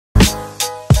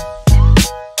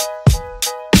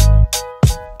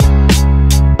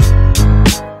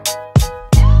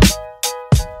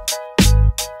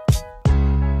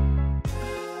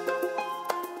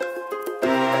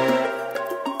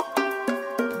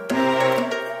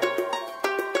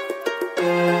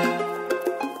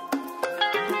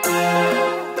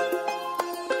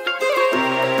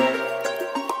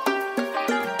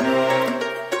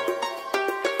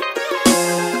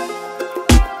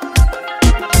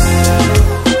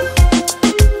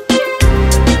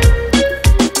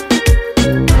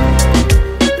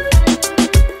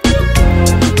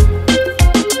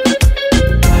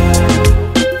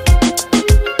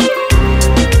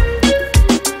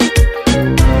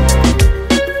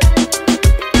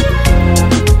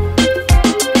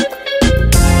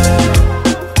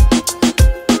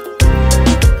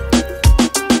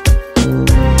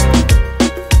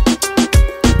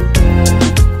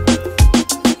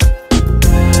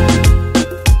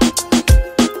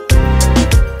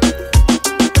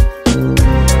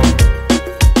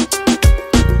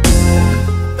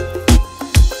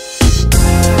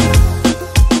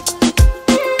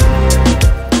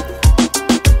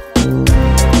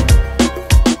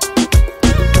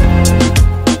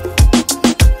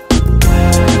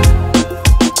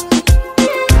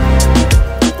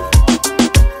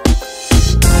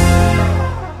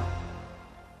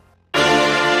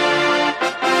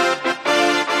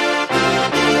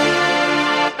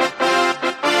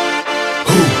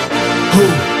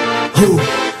Who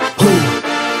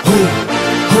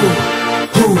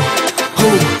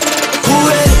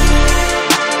ready?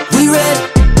 We ready.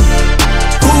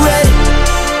 Who ready?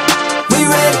 We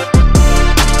ready.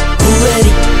 Who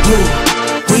ready?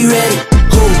 We ready.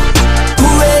 Who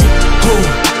ready?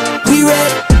 We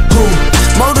ready.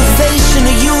 Motivation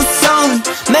to youth only.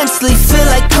 Mentally feel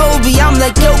like Kobe, I'm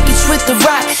like Jokic with the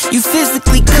rock. You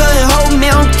physically couldn't hold me,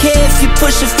 I don't care if you're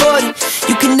pushing 40.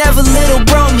 You can never little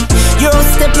bro me. Euro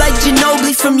step like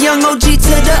Ginobili, from young OG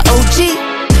to the OG.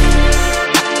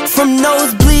 From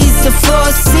nosebleeds to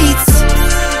floor seats,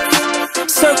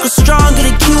 circle stronger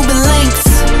than Cuban links.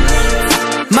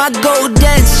 My gold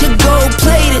dance, your gold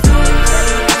plated.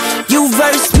 You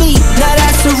verse me, now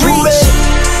that's a reach.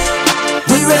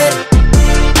 We ready.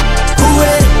 Who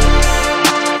ready?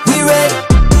 We ready.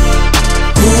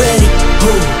 Who ready?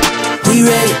 We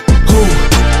ready.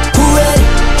 Who ready?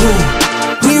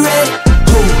 We ready.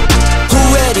 Who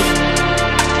ready?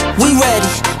 We ready.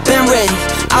 Been ready.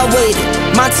 I waited.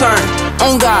 My turn.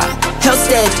 On God. Held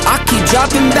steady. I keep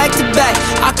dropping back to back.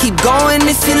 I keep going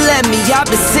if you let me. I've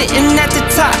been sitting at the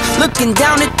top, looking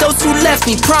down at those who left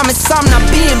me. Promise I'm not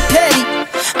being petty.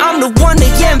 I'm the one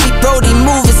they envy. Brody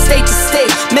moving state to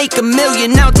state, make $1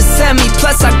 million out to send me.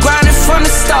 Plus I grinded from the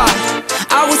start.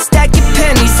 I was stacking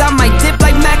pennies, I might dip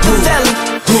like Machiavelli.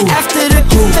 After the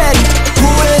confetti. Who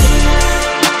ready?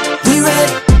 We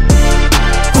ready.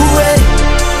 Who ready?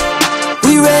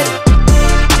 We ready.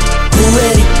 Who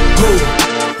ready?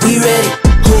 We ready.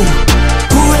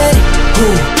 Who ready?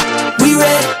 We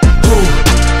ready.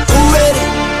 Who ready?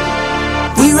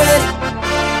 We ready.